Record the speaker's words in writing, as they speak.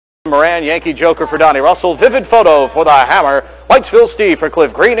Moran, Yankee Joker for Donnie Russell, Vivid Photo for the Hammer, Whitesville Steve for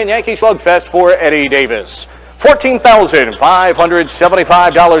Cliff Green, and Yankee Slugfest for Eddie Davis.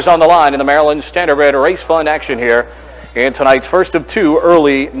 $14,575 on the line in the Maryland Standardbred Race Fund action here in tonight's first of two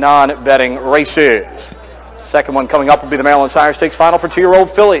early non-betting races. Second one coming up will be the Maryland Sire Stakes final for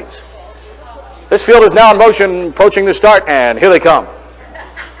 2-year-old fillies. This field is now in motion, approaching the start, and here they come.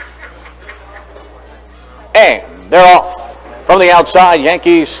 And they're off. From the outside,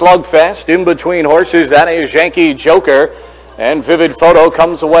 Yankee Slugfest. In between horses, that is Yankee Joker. And Vivid Photo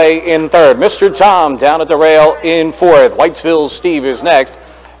comes away in third. Mr. Tom down at the rail in fourth. Whitesville Steve is next.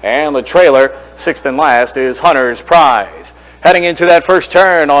 And the trailer, sixth and last, is Hunter's Prize. Heading into that first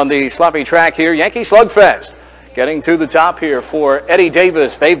turn on the sloppy track here, Yankee Slugfest. Getting to the top here for Eddie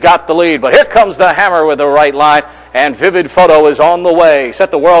Davis. They've got the lead, but here comes the Hammer with the right line. And Vivid Photo is on the way.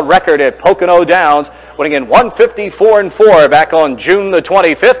 Set the world record at Pocono Downs, winning in 154-4 back on June the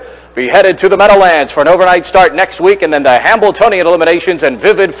 25th. Be headed to the Meadowlands for an overnight start next week, and then the Hambletonian eliminations, and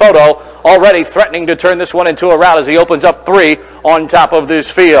Vivid Photo already threatening to turn this one into a rout as he opens up three on top of this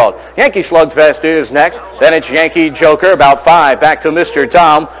field. Yankee Slugfest is next. Then it's Yankee Joker, about five back to Mr.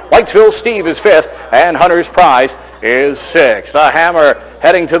 Tom. Whitesville Steve is fifth, and Hunter's Prize is sixth. The Hammer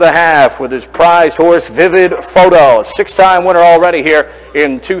heading to the half with his prized horse Vivid Photo, six-time winner already here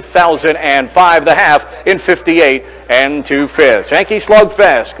in 2005. The half in 58 and 2/5. Yankee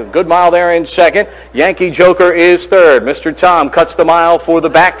Slugfest, a good mile there in second. Yankee Joker is third. Mr. Tom cuts the mile for the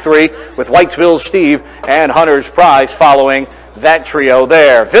back three with Whitesville Steve and Hunter's Prize following that trio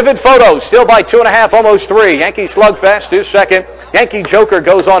there. Vivid Photo still by 2.5, almost 3. Yankee Slugfest is second. Yankee Joker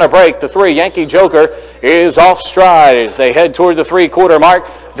goes on a break. The 3, Yankee Joker, is off stride as they head toward the three-quarter mark.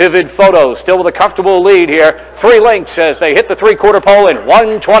 Vivid Photo still with a comfortable lead here. 3 lengths as they hit the three-quarter pole in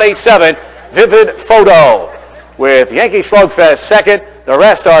 1:27. Vivid Photo with Yankee Slugfest second. The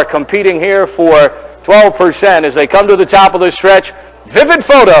rest are competing here for 12% as they come to the top of the stretch. Vivid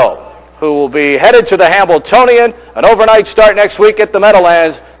Photo, who will be headed to the Hambletonian, an overnight start next week at the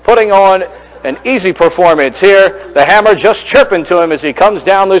Meadowlands, putting on an easy performance here. The Hammer just chirping to him as he comes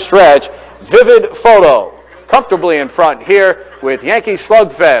down the stretch. Vivid Photo comfortably in front here with Yankee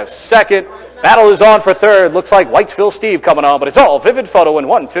Slugfest second. Battle is on for third. Looks like Whitesville Steve coming on, but it's all Vivid Photo in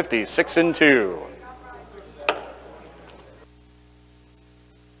 156-2.